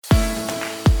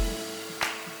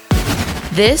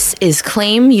This is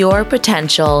Claim Your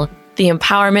Potential, the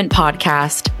Empowerment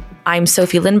Podcast. I'm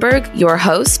Sophie Lindberg, your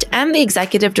host and the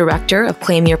Executive Director of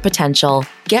Claim Your Potential.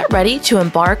 Get ready to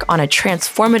embark on a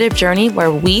transformative journey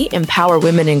where we empower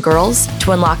women and girls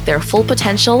to unlock their full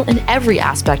potential in every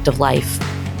aspect of life.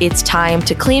 It's time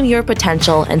to claim your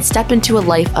potential and step into a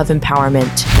life of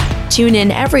empowerment. Tune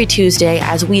in every Tuesday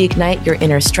as we ignite your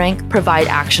inner strength, provide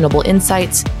actionable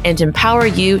insights, and empower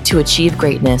you to achieve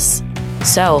greatness.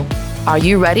 So, are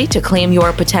you ready to claim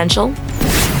your potential?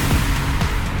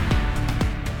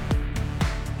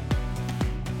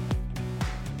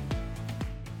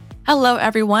 Hello,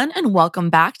 everyone, and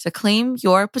welcome back to Claim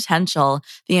Your Potential,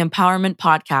 the Empowerment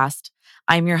Podcast.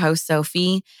 I'm your host,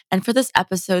 Sophie, and for this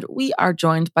episode, we are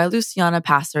joined by Luciana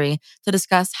Passeri to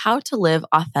discuss how to live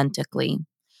authentically.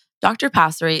 Dr.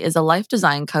 Passeri is a life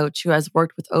design coach who has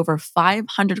worked with over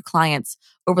 500 clients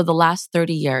over the last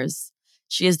 30 years.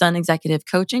 She has done executive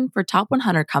coaching for top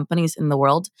 100 companies in the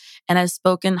world and has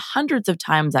spoken hundreds of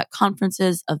times at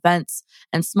conferences, events,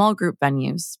 and small group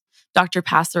venues. Dr.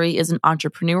 Passeri is an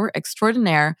entrepreneur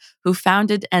extraordinaire who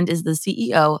founded and is the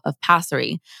CEO of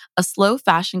Passeri, a slow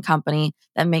fashion company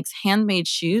that makes handmade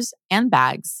shoes and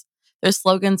bags. Their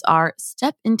slogans are,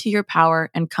 "Step into your power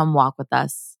and come walk with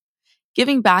us."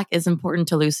 Giving back is important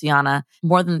to Luciana.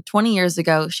 More than 20 years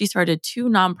ago, she started two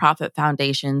nonprofit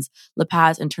foundations, La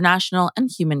Paz International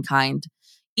and Humankind.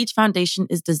 Each foundation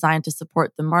is designed to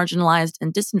support the marginalized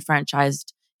and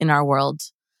disenfranchised in our world.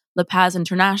 La Paz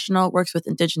International works with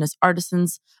Indigenous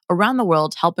artisans around the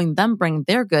world, helping them bring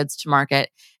their goods to market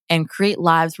and create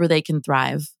lives where they can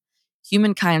thrive.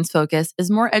 Humankind's focus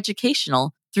is more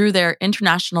educational through their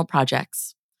international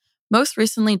projects. Most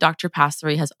recently, Dr.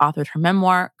 Passeri has authored her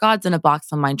memoir, God's in a Box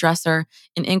on My Dresser,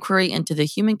 an inquiry into the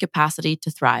human capacity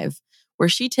to thrive, where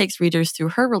she takes readers through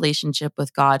her relationship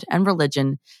with God and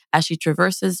religion as she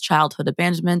traverses childhood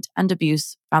abandonment and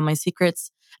abuse, family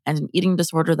secrets, and an eating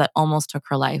disorder that almost took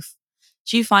her life.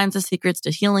 She finds the secrets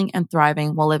to healing and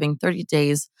thriving while living 30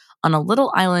 days on a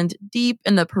little island deep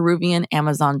in the Peruvian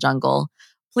Amazon jungle.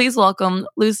 Please welcome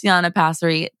Luciana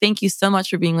Passeri. Thank you so much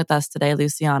for being with us today,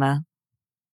 Luciana.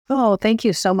 Oh, thank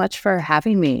you so much for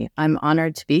having me. I'm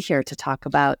honored to be here to talk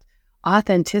about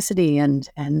authenticity and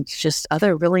just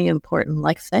other really important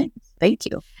life things. Thank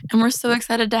you. And we're so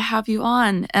excited to have you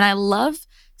on. And I love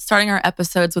starting our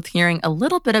episodes with hearing a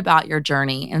little bit about your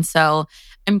journey. And so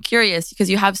I'm curious because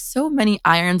you have so many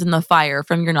irons in the fire,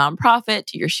 from your nonprofit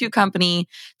to your shoe company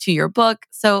to your book.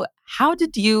 So how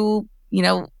did you,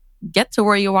 get to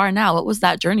where you are now? What was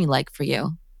that journey like for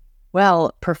you?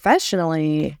 Well,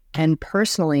 professionally and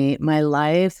personally, my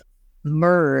life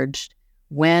merged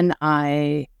when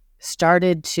I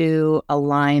started to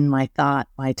align my thought,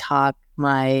 my talk,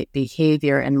 my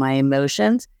behavior, and my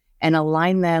emotions, and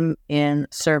align them in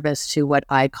service to what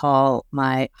I call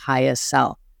my highest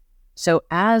self. So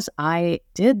as I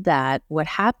did that, what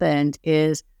happened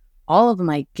is all of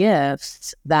my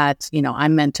gifts that,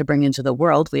 I'm meant to bring into the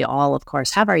world, we all, of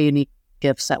course, have our unique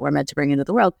gifts that we're meant to bring into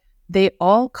the world. They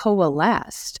all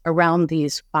coalesced around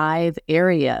these 5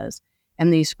 areas.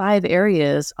 And these 5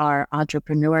 areas are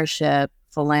entrepreneurship,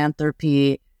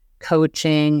 philanthropy,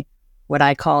 coaching, what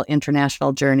I call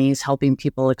international journeys, helping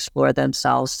people explore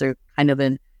themselves through kind of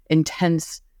an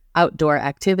intense outdoor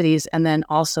activities, and then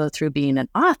also through being an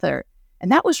author. And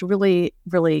that was really,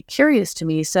 really curious to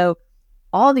me. So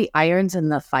all the irons in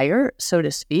the fire, so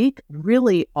to speak,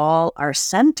 really all are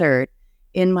centered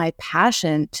in my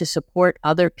passion to support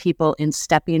other people in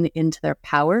stepping into their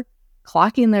power,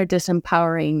 clocking their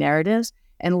disempowering narratives,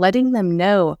 and letting them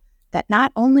know that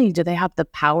not only do they have the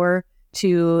power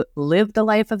to live the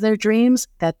life of their dreams,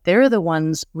 that they're the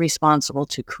ones responsible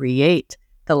to create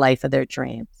the life of their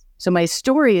dreams. So my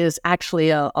story is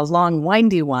actually a long,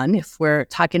 windy one if we're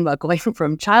talking about going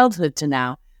from childhood to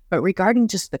now, but regarding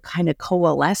just the kind of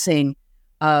coalescing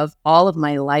of all of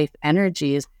my life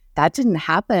energies, that didn't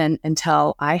happen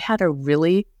until I had a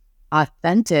really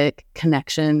authentic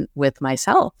connection with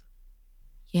myself.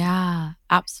 Yeah,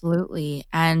 absolutely.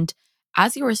 And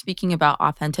as you were speaking about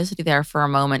authenticity there for a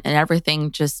moment and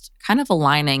everything just kind of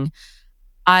aligning,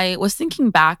 I was thinking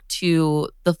back to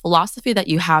the philosophy that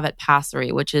you have at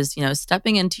Passeri, which is,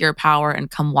 stepping into your power and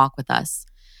come walk with us.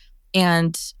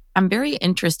 And I'm very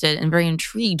interested and very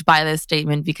intrigued by this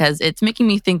statement because it's making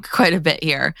me think quite a bit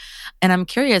here. And I'm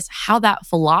curious how that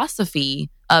philosophy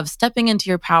of stepping into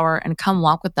your power and come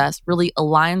walk with us really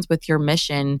aligns with your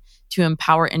mission to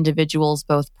empower individuals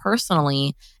both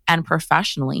personally and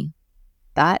professionally.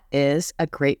 That is a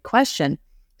great question.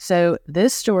 So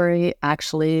this story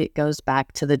actually goes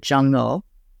back to the jungle.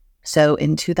 So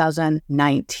in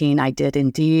 2019, I did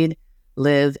indeed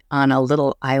live on a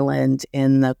little island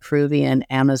in the Peruvian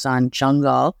Amazon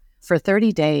jungle for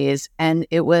 30 days. And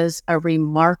it was a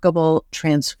remarkable,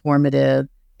 transformative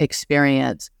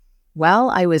experience. While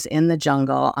I was in the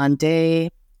jungle on day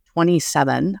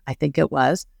 27, I think it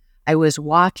was, I was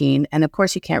walking. And of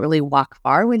course, you can't really walk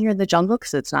far when you're in the jungle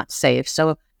because it's not safe.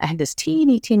 So I had this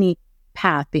teeny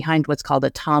path behind what's called a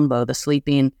tambo, the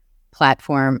sleeping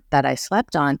platform that I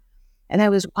slept on. And I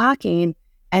was walking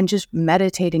and just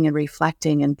meditating and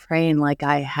reflecting and praying like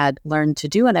I had learned to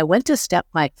do. And I went to step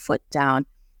my foot down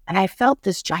and I felt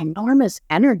this ginormous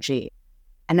energy.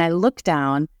 And I looked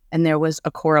down and there was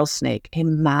a coral snake, a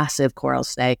massive coral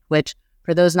snake, which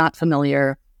for those not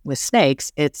familiar with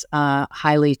snakes, it's a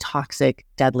highly toxic,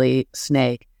 deadly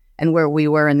snake. And where we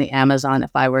were in the Amazon,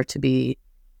 if I were to be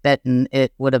bitten,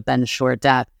 it would have been sure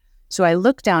death. So I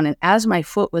looked down, and as my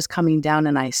foot was coming down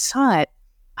and I saw it,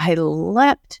 I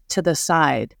leapt to the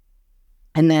side.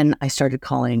 And then I started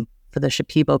calling for the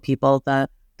Shipibo people, the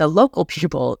local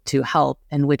people, to help,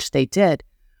 and which they did.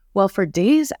 Well, for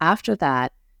days after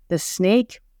that, the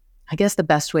snake, I guess the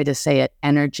best way to say it,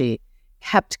 energy,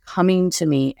 kept coming to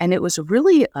me. And it was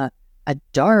really a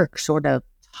dark, sort of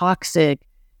toxic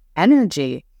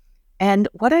energy. And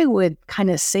what I would kind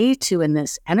of say to in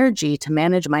this energy to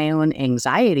manage my own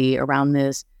anxiety around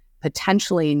this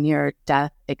potentially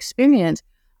near-death experience,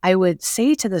 I would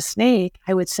say to the snake,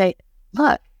 I would say,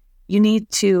 look, you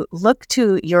need to look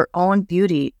to your own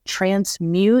beauty,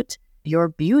 transmute your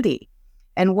beauty.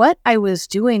 And what I was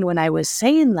doing when I was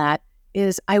saying that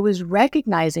is I was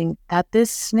recognizing that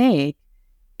this snake,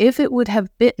 if it would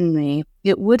have bitten me,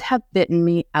 it would have bitten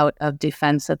me out of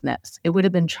defensiveness. It would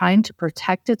have been trying to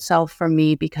protect itself from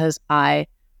me because I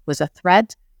was a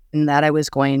threat and that I was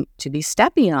going to be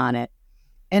stepping on it.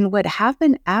 And what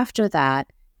happened after that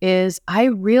is I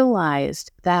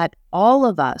realized that all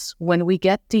of us, when we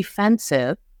get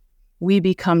defensive, we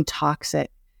become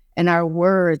toxic. And our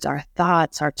words, our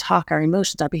thoughts, our talk, our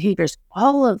emotions, our behaviors,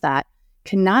 all of that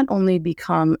can not only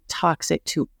become toxic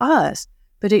to us,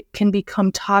 but it can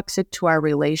become toxic to our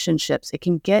relationships. It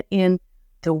can get in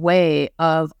the way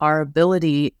of our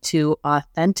ability to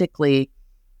authentically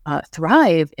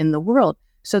thrive in the world.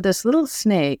 So this little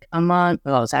snake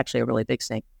it's actually a really big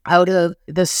snake. Out of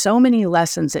the so many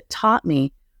lessons it taught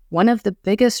me, one of the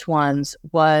biggest ones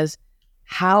was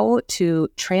how to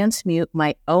transmute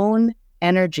my own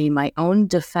energy, my own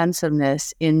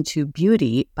defensiveness into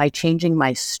beauty by changing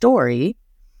my story.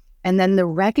 And then the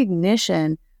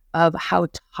recognition of how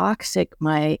toxic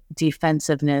my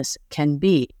defensiveness can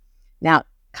be. Now,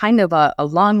 kind of a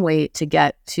long way to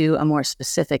get to a more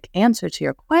specific answer to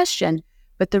your question,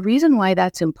 but the reason why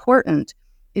that's important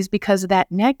is because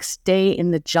that next day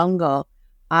in the jungle,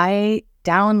 I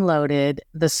downloaded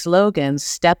the slogan,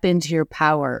 "Step into your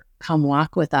power, come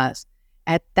walk with us."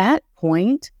 At that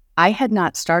point, I had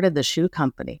not started the shoe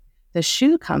company. The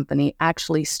shoe company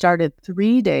actually started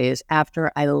 3 days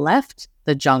after I left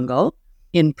the jungle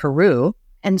in Peru.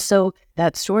 And so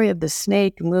that story of the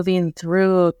snake moving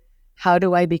through, how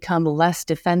do I become less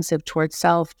defensive toward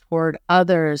self, toward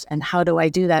others? And how do I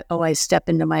do that? Oh, I step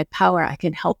into my power. I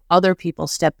can help other people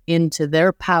step into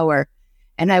their power.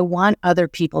 And I want other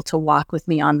people to walk with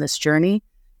me on this journey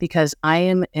because I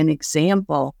am an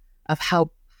example of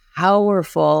how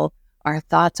powerful our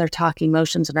thoughts, our talk,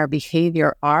 emotions, and our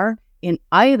behavior are in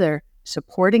either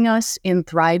supporting us in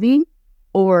thriving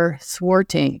or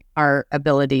thwarting our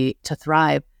ability to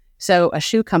thrive. So a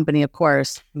shoe company, of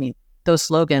course, those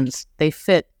slogans, they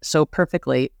fit so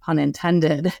perfectly, pun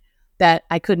intended, that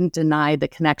I couldn't deny the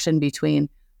connection between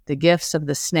the gifts of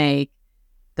the snake,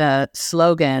 the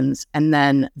slogans, and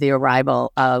then the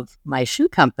arrival of my shoe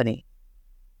company.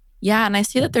 Yeah, and I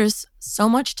see that there's so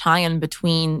much tie-in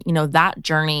between, that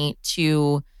journey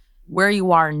to where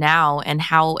you are now and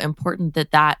how important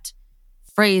that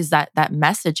phrase, that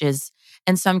message is.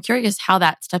 And so I'm curious how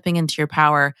that stepping into your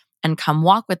power and come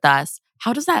walk with us,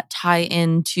 how does that tie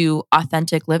into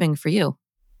authentic living for you?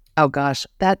 Oh gosh,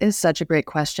 that is such a great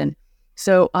question.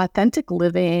 So authentic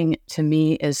living to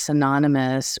me is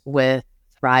synonymous with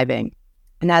thriving.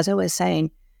 And as I was saying,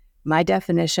 my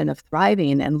definition of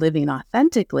thriving and living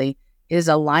authentically is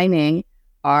aligning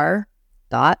our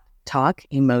thought, talk,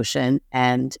 emotion,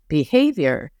 and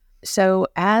behavior. So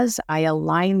as I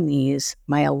align these,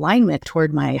 my alignment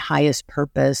toward my highest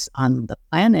purpose on the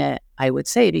planet, I would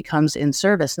say, becomes in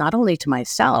service not only to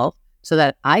myself so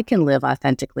that I can live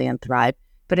authentically and thrive,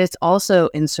 but it's also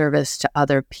in service to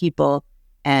other people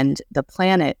and the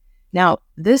planet. Now,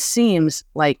 this seems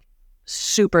like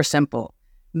super simple.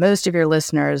 Most of your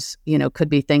listeners, could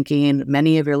be thinking,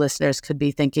 many of your listeners could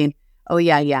be thinking, oh,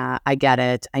 yeah, I get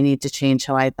it. I need to change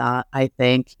how I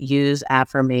think, use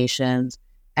affirmations,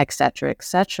 et cetera, et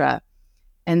cetera.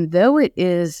 And though it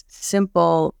is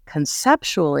simple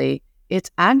conceptually,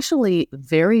 it's actually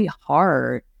very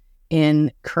hard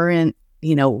in current,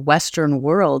 Western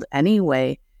world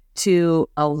anyway, to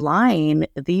align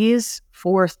these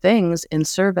four things in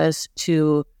service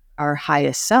to our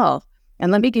highest self.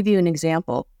 And let me give you an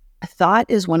example. Thought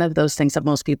is one of those things that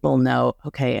most people know.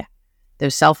 Okay,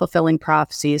 there's self-fulfilling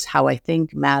prophecies, how I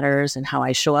think matters and how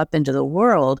I show up into the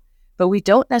world, but we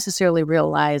don't necessarily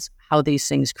realize how these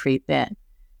things creep in.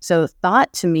 So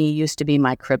thought to me used to be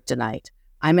my kryptonite.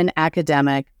 I'm an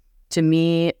academic. To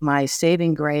me, my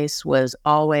saving grace was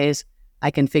always, I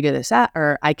can figure this out,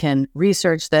 or I can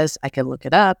research this, I can look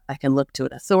it up, I can look to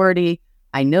an authority.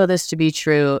 I know this to be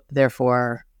true,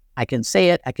 therefore I can say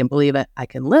it, I can believe it, I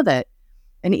can live it.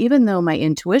 And even though my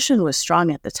intuition was strong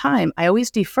at the time, I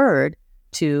always deferred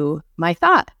to my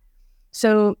thought.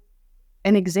 So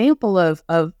an example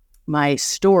of my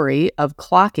story of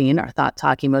clocking our thought,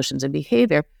 talk, emotions, and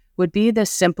behavior would be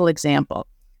this simple example.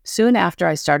 Soon after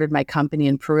I started my company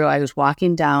in Peru, I was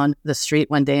walking down the street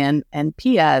one day and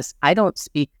P.S., I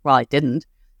didn't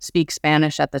speak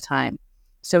Spanish at the time.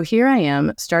 So here I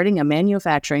am starting a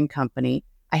manufacturing company.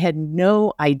 I had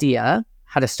no idea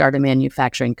how to start a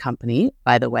manufacturing company,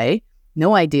 by the way,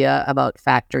 no idea about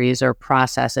factories or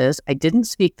processes. I didn't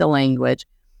speak the language.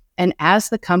 And as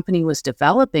the company was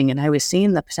developing and I was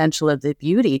seeing the potential of the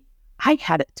beauty, I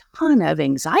had a ton of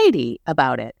anxiety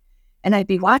about it. And I'd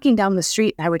be walking down the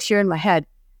street and I would hear in my head,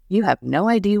 you have no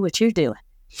idea what you're doing.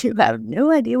 You have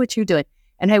no idea what you're doing.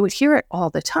 And I would hear it all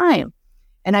the time.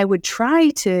 And I would try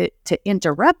to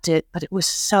interrupt it, but it was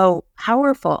so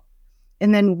powerful.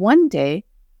 And then one day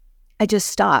I just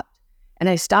stopped. And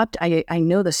I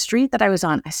know the street that I was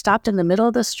on. I stopped in the middle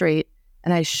of the street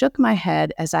and I shook my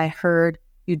head as I heard,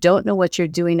 you don't know what you're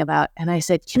doing about. And I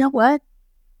said, you know what?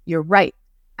 You're right.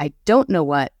 I don't know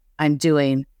what I'm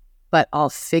doing, but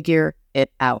I'll figure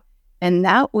it out. And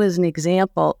that was an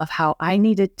example of how I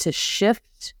needed to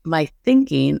shift my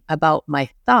thinking about my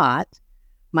thought.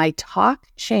 My talk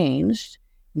changed,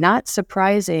 not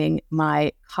surprising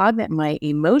my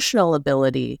emotional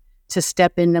ability to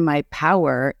step into my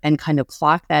power and kind of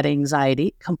clock that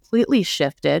anxiety completely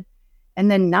shifted. And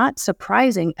then not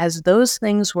surprising, as those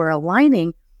things were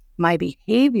aligning, my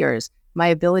behaviors, my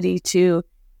ability to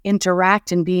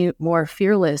interact and be more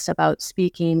fearless about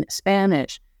speaking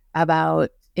Spanish, about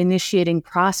initiating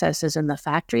processes in the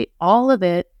factory, all of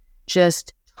it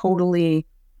just totally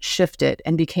shifted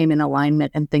and became in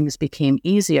alignment and things became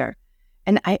easier.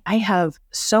 And I have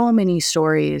so many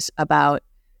stories about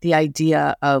the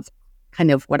idea of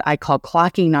kind of what I call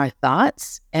clocking our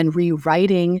thoughts and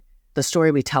rewriting the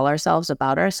story we tell ourselves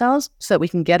about ourselves so that we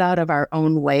can get out of our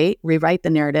own way, rewrite the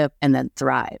narrative, and then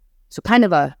thrive. So kind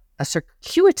of a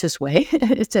circuitous way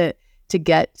to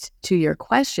get to your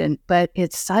question, but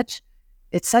it's such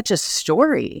a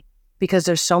story because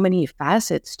there's so many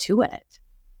facets to it.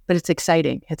 But it's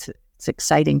exciting. It's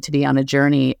exciting to be on a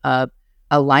journey of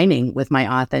aligning with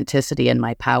my authenticity and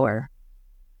my power.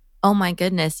 Oh my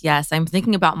goodness, yes. I'm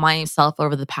thinking about myself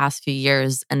over the past few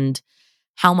years and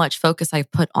how much focus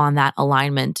I've put on that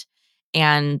alignment.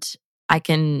 And I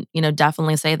can,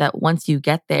 definitely say that once you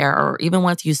get there, or even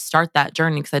once you start that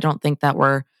journey, because I don't think that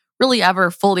we're really ever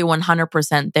fully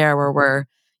 100% there where we're,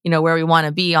 where we want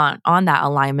to be on that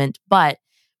alignment. But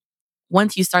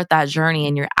once you start that journey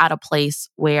and you're at a place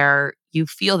where you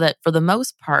feel that for the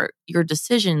most part, your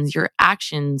decisions, your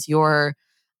actions, your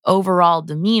overall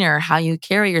demeanor, how you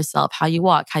carry yourself, how you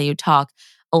walk, how you talk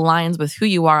aligns with who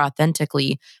you are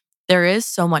authentically, there is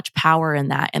so much power in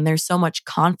that. And there's so much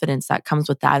confidence that comes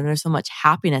with that. And there's so much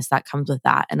happiness that comes with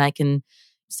that. And I can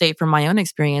say from my own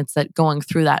experience that going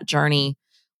through that journey,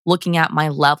 looking at my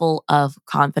level of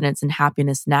confidence and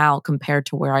happiness now compared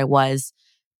to where I was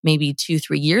maybe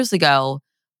 2-3 years ago,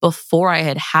 before I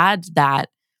had that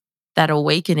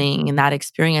awakening and that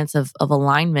experience of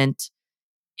alignment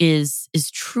is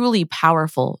truly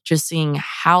powerful. Just seeing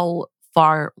how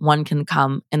far one can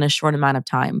come in a short amount of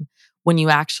time when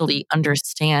you actually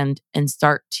understand and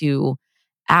start to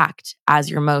act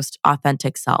as your most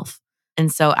authentic self.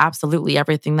 And so absolutely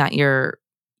everything that you're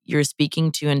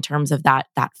speaking to in terms of that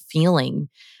feeling,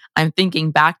 I'm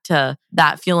thinking back to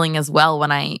that feeling as well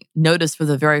when I noticed for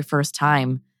the very first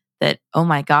time that, oh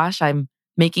my gosh, I'm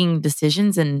making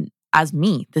decisions and as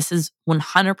me, this is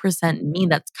 100% me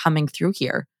that's coming through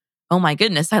here. Oh my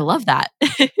goodness, I love that.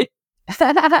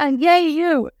 Yay,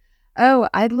 you. Oh,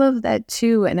 I love that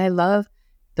too. And I love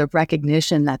the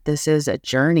recognition that this is a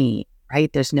journey,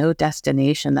 right? There's no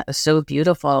destination. That was so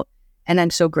beautiful. And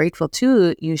I'm so grateful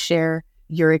too, you share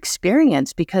your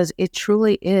experience, because it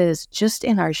truly is just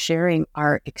in our sharing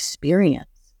our experience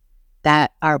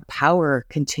that our power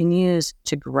continues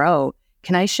to grow.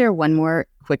 Can I share one more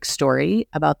quick story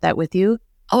about that with you?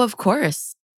 Oh, of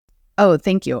course. Oh,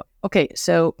 thank you. Okay,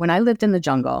 so when I lived in the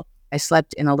jungle, I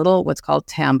slept in a little what's called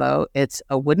tambo. It's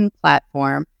a wooden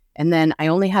platform, and then I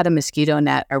only had a mosquito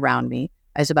net around me.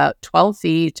 I was about 12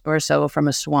 feet or so from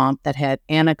a swamp that had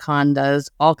anacondas,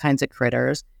 all kinds of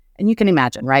critters. And you can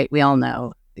imagine, right? We all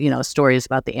know, stories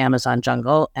about the Amazon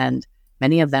jungle, and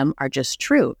many of them are just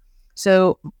true.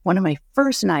 So one of my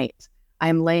first nights,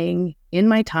 I'm laying in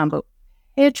my tambo,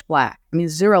 pitch black. I mean,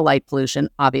 zero light pollution,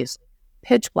 obviously,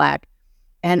 pitch black.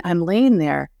 And I'm laying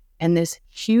there, and this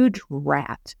huge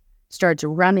rat starts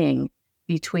running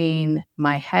between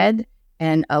my head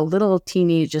and a little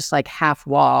teeny, just like half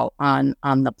wall on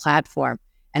the platform.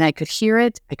 And I could hear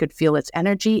it, I could feel its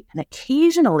energy. And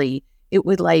occasionally it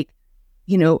would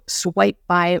swipe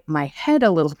by my head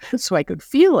a little bit so I could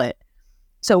feel it.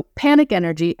 So panic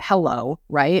energy, hello,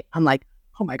 right? I'm like,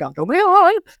 oh my God,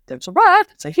 there's a rat,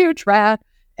 it's a huge rat.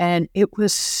 And it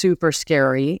was super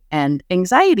scary and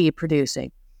anxiety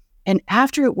producing. And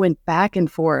after it went back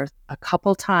and forth a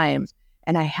couple times,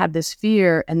 and I had this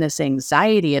fear and this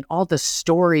anxiety and all the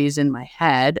stories in my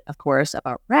head, of course,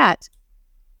 about rats,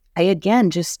 I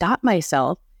again just stopped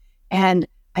myself and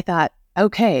I thought,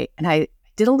 okay. And I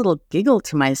did a little giggle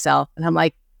to myself, and I'm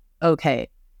like, okay,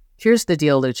 here's the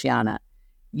deal, Luciana.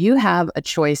 You have a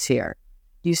choice here.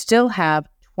 You still have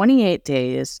 28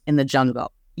 days in the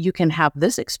jungle. You can have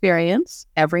this experience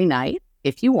every night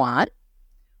if you want,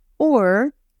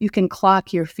 or you can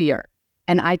clock your fear.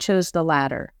 And I chose the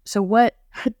latter. So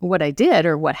what I did,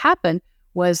 or what happened,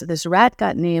 was this rat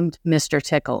got named Mr.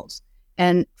 Tickles.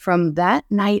 And from that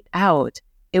night out,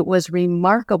 it was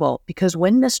remarkable, because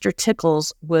when Mr.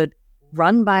 Tickles would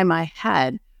run by my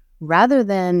head, rather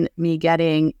than me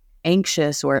getting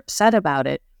anxious or upset about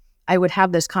it, I would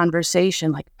have this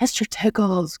conversation like, Mr.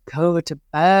 Tickles, go to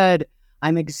bed.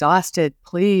 I'm exhausted.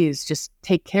 Please just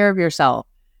take care of yourself,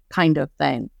 kind of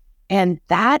thing. And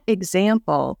that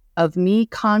example of me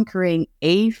conquering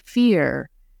a fear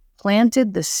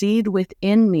planted the seed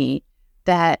within me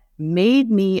that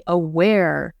made me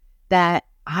aware that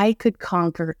I could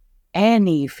conquer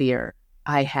any fear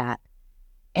I had,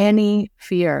 any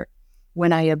fear.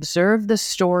 When I observe the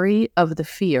story of the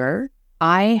fear,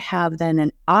 I have then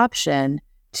an option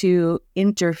to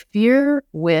interfere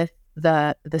with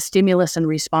the stimulus and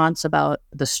response about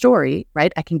the story,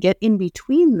 right? I can get in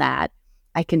between that.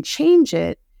 I can change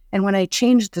it. And when I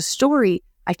change the story,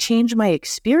 I change my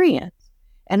experience.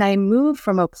 And I move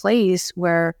from a place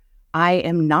where I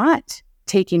am not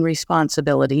taking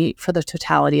responsibility for the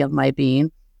totality of my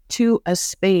being to a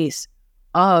space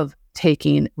of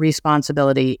taking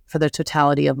responsibility for the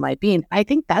totality of my being. I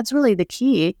think that's really the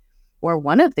key, or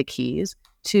one of the keys,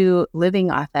 to living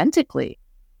authentically.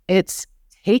 It's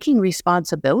taking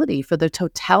responsibility for the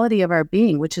totality of our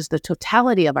being, which is the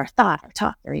totality of our thought, our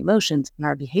talk, our emotions, and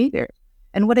our behavior.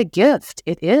 And what a gift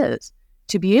it is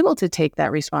to be able to take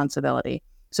that responsibility.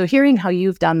 So hearing how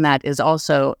you've done that is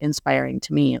also inspiring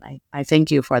to me. And I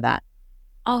thank you for that.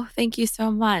 Oh, thank you so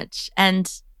much. And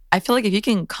I feel like if you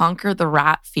can conquer the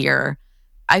rat fear,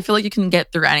 I feel like you can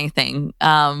get through anything.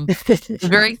 The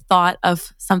very thought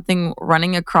of something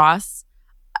running across,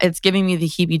 it's giving me the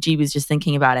heebie-jeebies just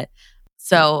thinking about it.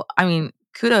 So, I mean,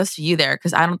 kudos to you there,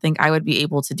 because I don't think I would be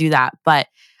able to do that. But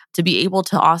to be able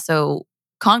to also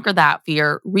conquer that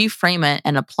fear, reframe it,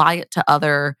 and apply it to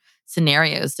other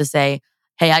scenarios to say,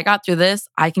 hey, I got through this.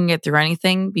 I can get through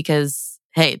anything, because,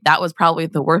 hey, that was probably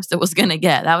the worst it was going to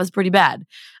get. That was pretty bad.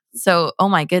 So, oh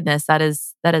my goodness, that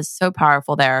is so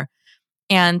powerful there.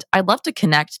 And I'd love to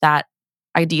connect that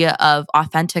idea of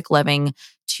authentic living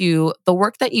to the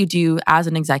work that you do as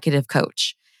an executive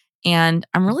coach. And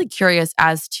I'm really curious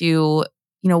as to,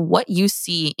 what you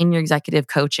see in your executive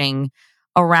coaching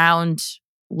around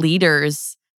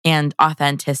leaders and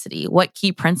authenticity. What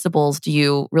key principles do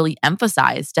you really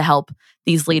emphasize to help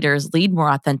these leaders lead more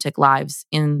authentic lives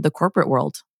in the corporate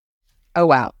world? Oh,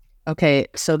 wow. Okay,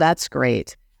 so that's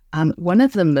great. One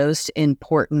of the most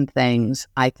important things,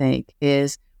 I think,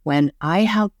 is when I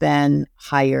have been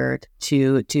hired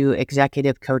to do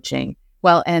executive coaching,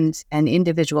 well, and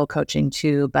individual coaching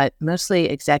too, but mostly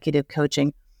executive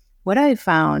coaching, what I've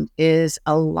found is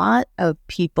a lot of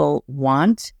people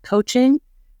want coaching,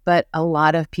 but a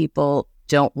lot of people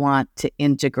don't want to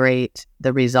integrate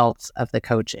the results of the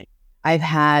coaching. I've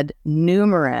had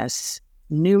numerous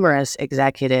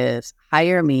executives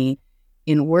hire me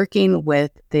in working with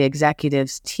the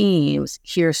executives' teams,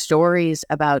 hear stories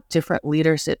about different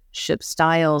leadership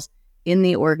styles in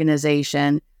the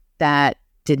organization that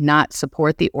did not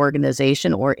support the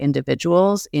organization or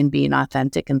individuals in being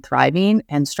authentic and thriving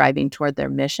and striving toward their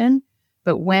mission.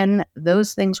 But when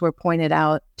those things were pointed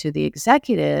out to the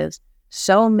executives,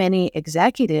 so many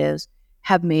executives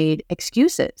have made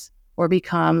excuses or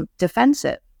become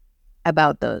defensive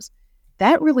about those.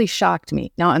 That really shocked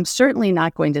me. Now, I'm certainly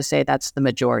not going to say that's the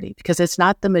majority, because it's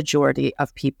not the majority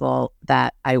of people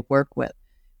that I work with.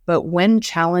 But when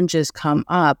challenges come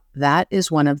up, that is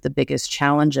one of the biggest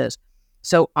challenges.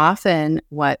 So often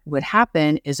what would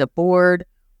happen is a board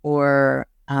or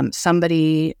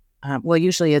somebody,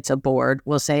 usually it's a board,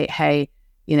 will say, hey,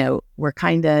 we're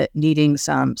kind of needing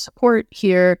some support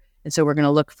here. And so we're going to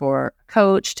look for a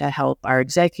coach to help our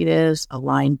executives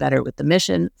align better with the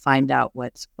mission, find out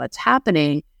what's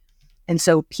happening. And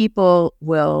so people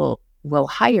will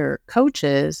hire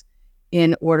coaches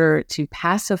in order to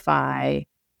pacify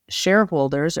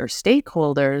shareholders or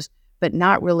stakeholders, but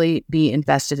not really be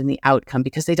invested in the outcome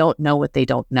because they don't know what they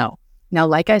don't know. Now,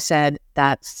 like I said,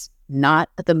 that's not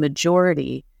the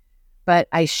majority, but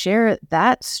I share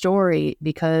that story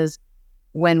because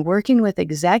when working with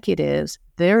executives,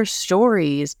 their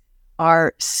stories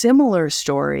are similar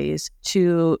stories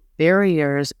to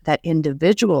barriers that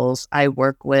individuals I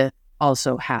work with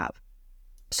also have.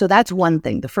 So that's one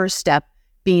thing. The first step,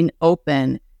 being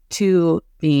open to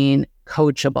being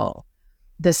coachable.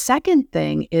 The second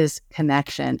thing is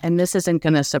connection. And this isn't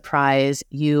going to surprise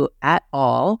you at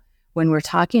all. When we're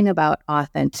talking about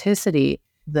authenticity,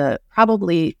 the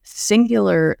probably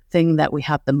singular thing that we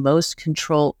have the most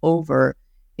control over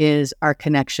is our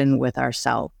connection with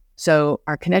ourselves. So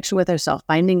our connection with ourselves,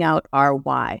 finding out our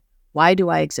why. Why do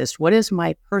I exist? What is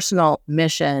my personal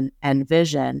mission and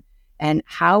vision? And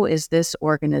how is this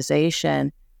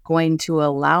organization going to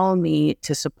allow me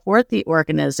to support the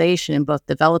organization in both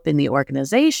developing the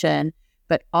organization,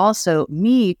 but also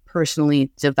me personally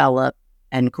develop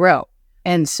and grow?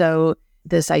 And so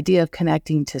this idea of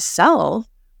connecting to self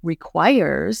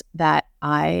requires that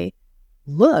I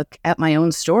look at my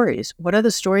own stories. What are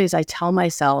the stories I tell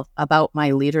myself about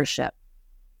my leadership?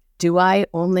 Do I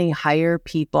only hire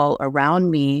people around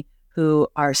me who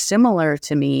are similar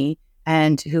to me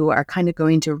and who are kind of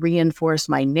going to reinforce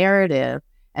my narrative?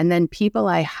 And then people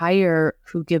I hire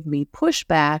who give me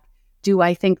pushback, do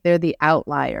I think they're the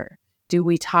outlier? Do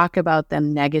we talk about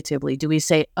them negatively? Do we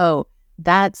say, oh,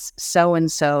 that's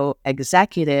so-and-so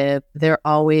executive, they're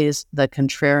always the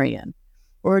contrarian?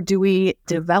 Or do we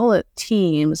develop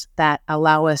teams that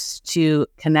allow us to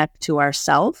connect to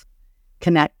ourselves,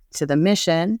 connect to the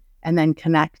mission, and then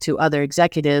connect to other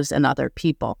executives and other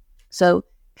people? So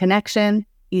connection,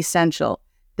 essential.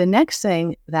 The next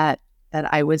thing that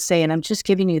I would say, and I'm just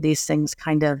giving you these things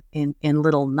kind of in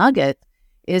little nuggets,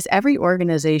 is every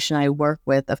organization I work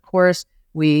with, of course,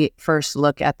 we first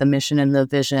look at the mission and the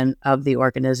vision of the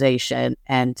organization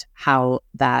and how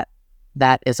that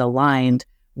is aligned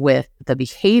with the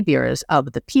behaviors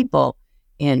of the people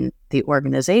in the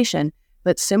organization.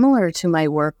 But similar to my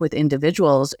work with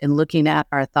individuals in looking at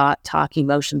our thought, talk,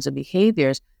 emotions, and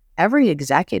behaviors, every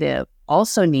executive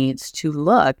also needs to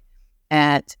look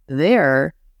at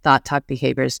their thought, talk,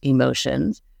 behaviors,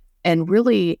 emotions, and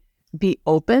really be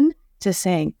open to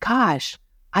saying, gosh,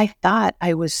 I thought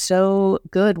I was so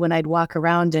good when I'd walk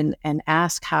around and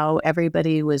ask how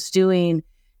everybody was doing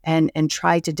and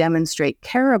try to demonstrate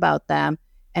care about them.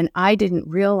 And I didn't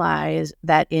realize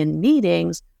that in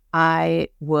meetings, I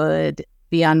would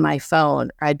be on my phone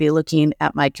or I'd be looking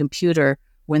at my computer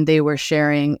when they were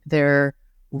sharing their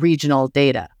regional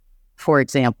data, for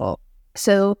example.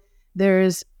 So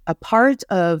there's a part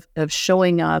of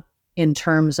showing up in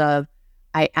terms of,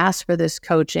 I asked for this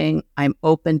coaching, I'm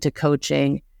open to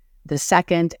coaching. The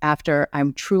second, after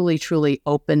I'm truly, truly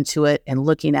open to it and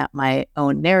looking at my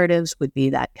own narratives, would be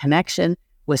that connection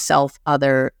with self,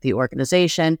 other, the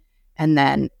organization. And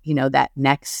then, that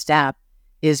next step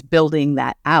is building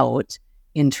that out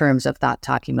in terms of thought,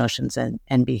 talk, emotions,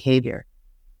 and behavior.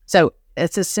 So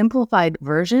it's a simplified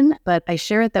version, but I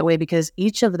share it that way because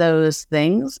each of those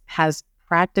things has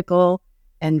practical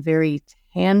and very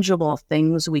tangible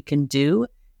things we can do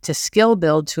to skill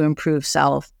build to improve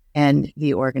self and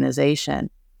the organization.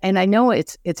 And I know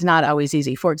it's not always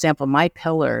easy. For example, my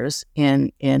pillars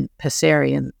in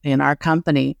Passeri, in our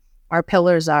company, our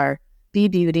pillars are be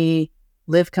beauty,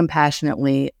 live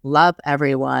compassionately, love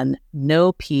everyone,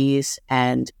 know peace,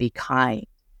 and be kind.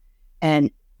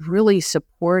 And really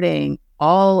supporting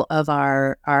all of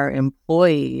our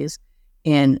employees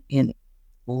in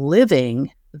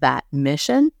living that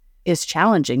mission is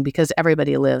challenging because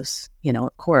everybody lives,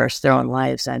 of course, their own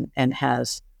lives and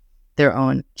has their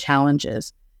own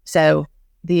challenges. So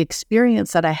the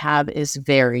experience that I have is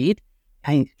varied.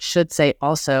 I should say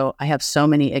also, I have so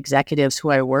many executives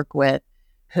who I work with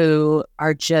who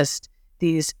are just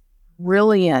these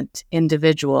brilliant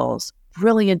individuals.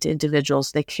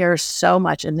 They care so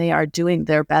much and they are doing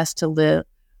their best to live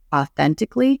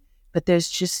authentically, but there's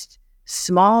just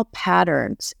small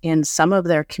patterns in some of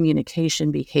their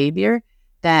communication behavior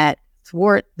that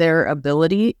thwart their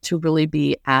ability to really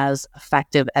be as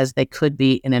effective as they could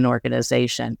be in an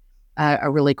organization.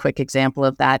 A really quick example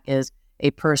of that is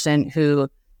a person who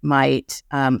might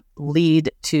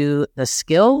lead to the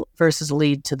skill versus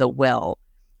lead to the will.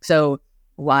 So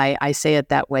why I say it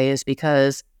that way is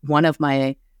because one of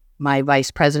my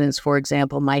vice presidents, for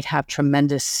example, might have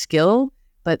tremendous skill,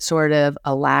 but sort of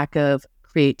a lack of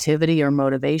creativity or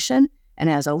motivation. And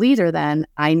as a leader, then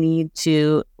I need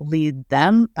to lead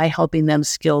them by helping them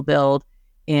skill build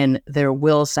in their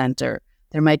will center.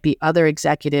 There might be other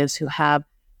executives who have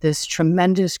this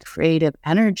tremendous creative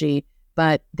energy,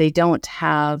 but they don't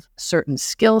have certain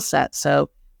skill sets. So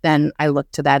then I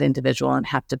look to that individual and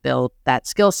have to build that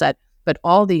skill set. But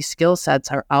all these skill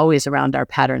sets are always around our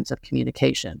patterns of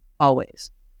communication,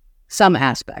 always. Some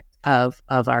aspect of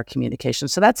our communication.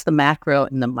 So that's the macro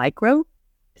and the micro.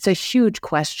 It's a huge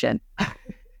question,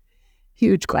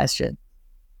 huge question,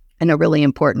 and a really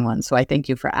important one. So I thank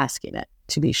you for asking it,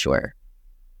 to be sure.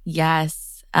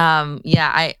 Yes.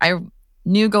 I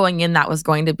knew going in that was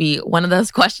going to be one of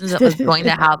those questions that was going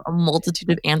to have a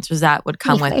multitude of answers that would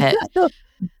come with it.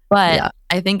 But yeah.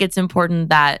 I think it's important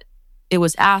that it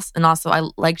was asked. And also I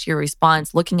liked your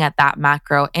response, looking at that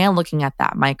macro and looking at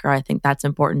that micro. I think that's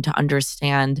important to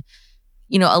understand,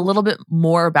 a little bit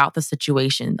more about the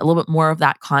situation, a little bit more of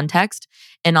that context,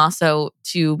 and also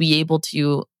to be able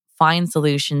to find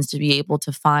solutions, to be able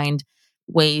to find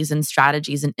ways and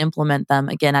strategies and implement them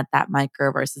again at that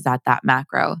micro versus at that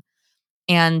macro.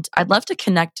 And I'd love to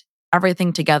connect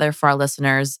everything together for our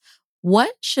listeners.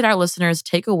 What should our listeners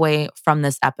take away from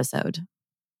this episode?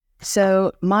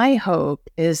 So my hope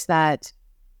is that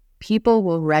people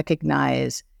will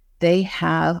recognize they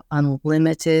have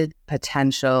unlimited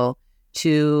potential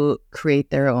to create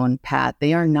their own path.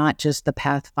 They are not just the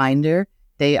pathfinder,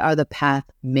 they are the path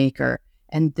maker,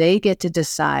 and they get to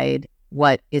decide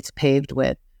what it's paved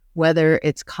with, whether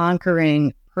it's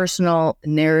conquering personal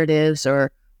narratives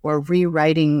or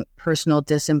rewriting personal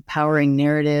disempowering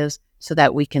narratives so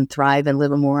that we can thrive and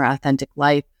live a more authentic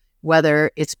life, whether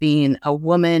it's being a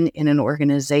woman in an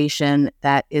organization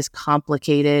that is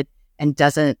complicated and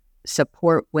doesn't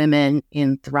support women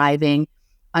in thriving,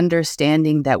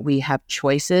 understanding that we have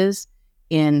choices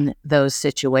in those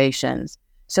situations.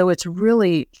 So it's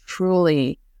really,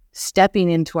 truly stepping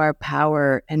into our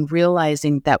power and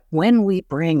realizing that when we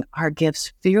bring our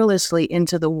gifts fearlessly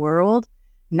into the world,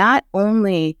 not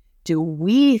only do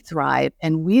we thrive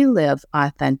and we live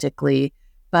authentically,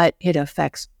 but it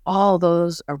affects all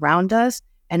those around us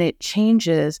and it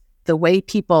changes the way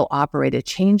people operate. It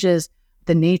changes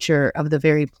the nature of the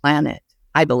very planet,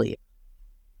 I believe.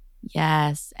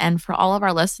 Yes. And for all of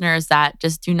our listeners that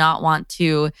just do not want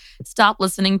to stop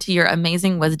listening to your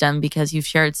amazing wisdom because you've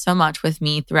shared so much with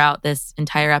me throughout this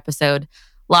entire episode,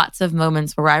 lots of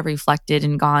moments where I've reflected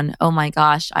and gone, oh my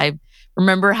gosh, I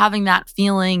remember having that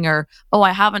feeling, or, oh,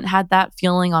 I haven't had that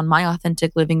feeling on my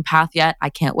authentic living path yet. I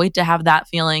can't wait to have that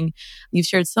feeling. You've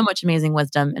shared so much amazing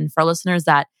wisdom. And for listeners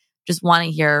that just want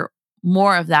to hear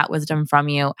more of that wisdom from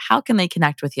you, how can they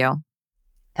connect with you?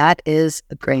 That is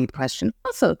a great question.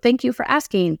 Also, thank you for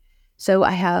asking. So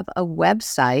I have a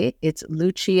website. It's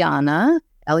Luciana,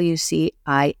 Luciana,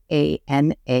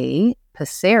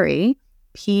 Passeri,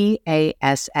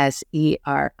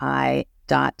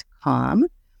 Passeri.com.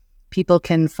 People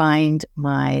can find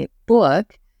my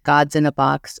book, Gods in a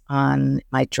Box, on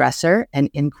my dresser, An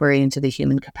Inquiry into the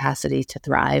Human Capacity to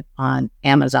Thrive, on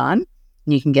Amazon.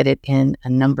 And you can get it in a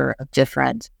number of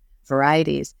different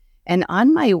varieties. And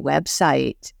on my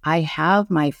website, I have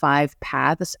my 5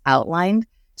 paths outlined.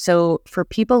 So for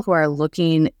people who are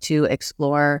looking to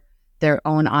explore their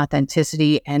own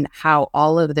authenticity and how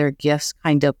all of their gifts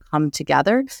kind of come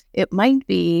together, it might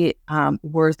be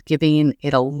worth giving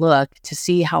it a look to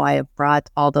see how I have brought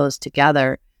all those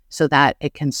together so that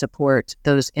it can support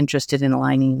those interested in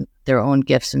aligning their own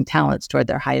gifts and talents toward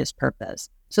their highest purpose.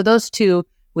 So those 2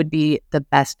 would be the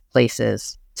best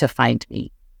places to find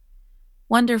me.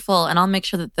 Wonderful. And I'll make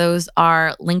sure that those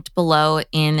are linked below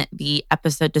in the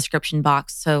episode description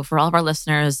box. So for all of our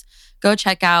listeners, go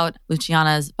check out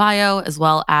Luciana's bio as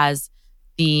well as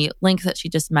the link that she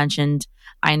just mentioned.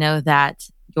 I know that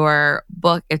your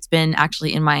book. It's been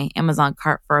actually in my Amazon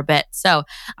cart for a bit. So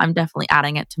I'm definitely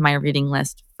adding it to my reading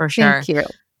list for sure. Thank you.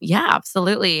 Yeah,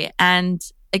 absolutely. And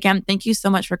again, thank you so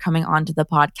much for coming on to the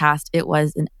podcast. It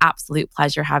was an absolute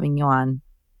pleasure having you on.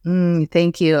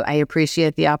 Thank you. I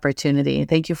appreciate the opportunity.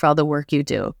 Thank you for all the work you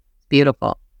do.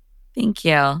 Beautiful. Thank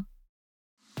you.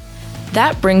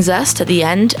 That brings us to the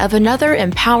end of another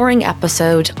empowering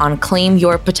episode on Claim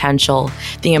Your Potential,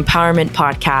 the Empowerment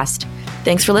Podcast.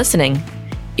 Thanks for listening.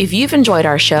 If you've enjoyed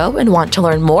our show and want to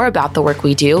learn more about the work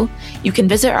we do, you can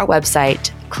visit our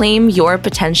website,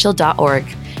 claimyourpotential.org.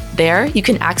 There, you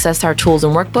can access our tools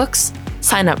and workbooks,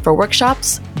 sign up for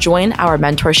workshops, join our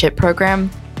mentorship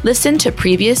program, listen to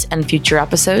previous and future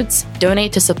episodes,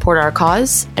 donate to support our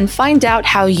cause, and find out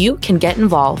how you can get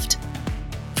involved.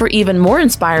 For even more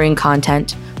inspiring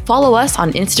content, follow us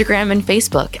on Instagram and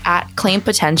Facebook at Claim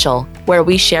Potential, where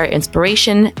we share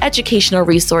inspiration, educational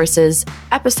resources,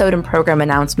 episode and program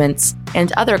announcements,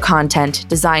 and other content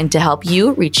designed to help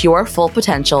you reach your full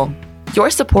potential. Your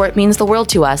support means the world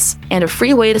to us, and a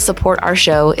free way to support our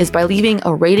show is by leaving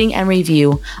a rating and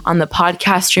review on the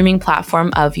podcast streaming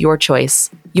platform of your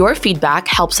choice. Your feedback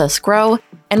helps us grow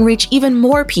and reach even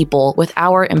more people with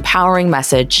our empowering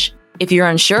message. If you're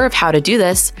unsure of how to do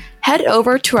this, head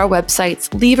over to our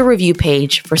website's Leave a Review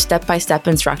page for step-by-step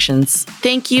instructions.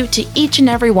 Thank you to each and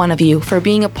every one of you for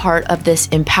being a part of this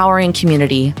empowering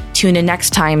community. Tune in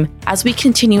next time as we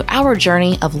continue our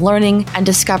journey of learning and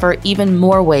discover even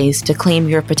more ways to claim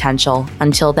your potential.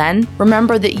 Until then,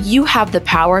 remember that you have the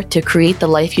power to create the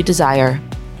life you desire.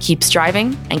 Keep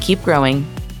striving and keep growing.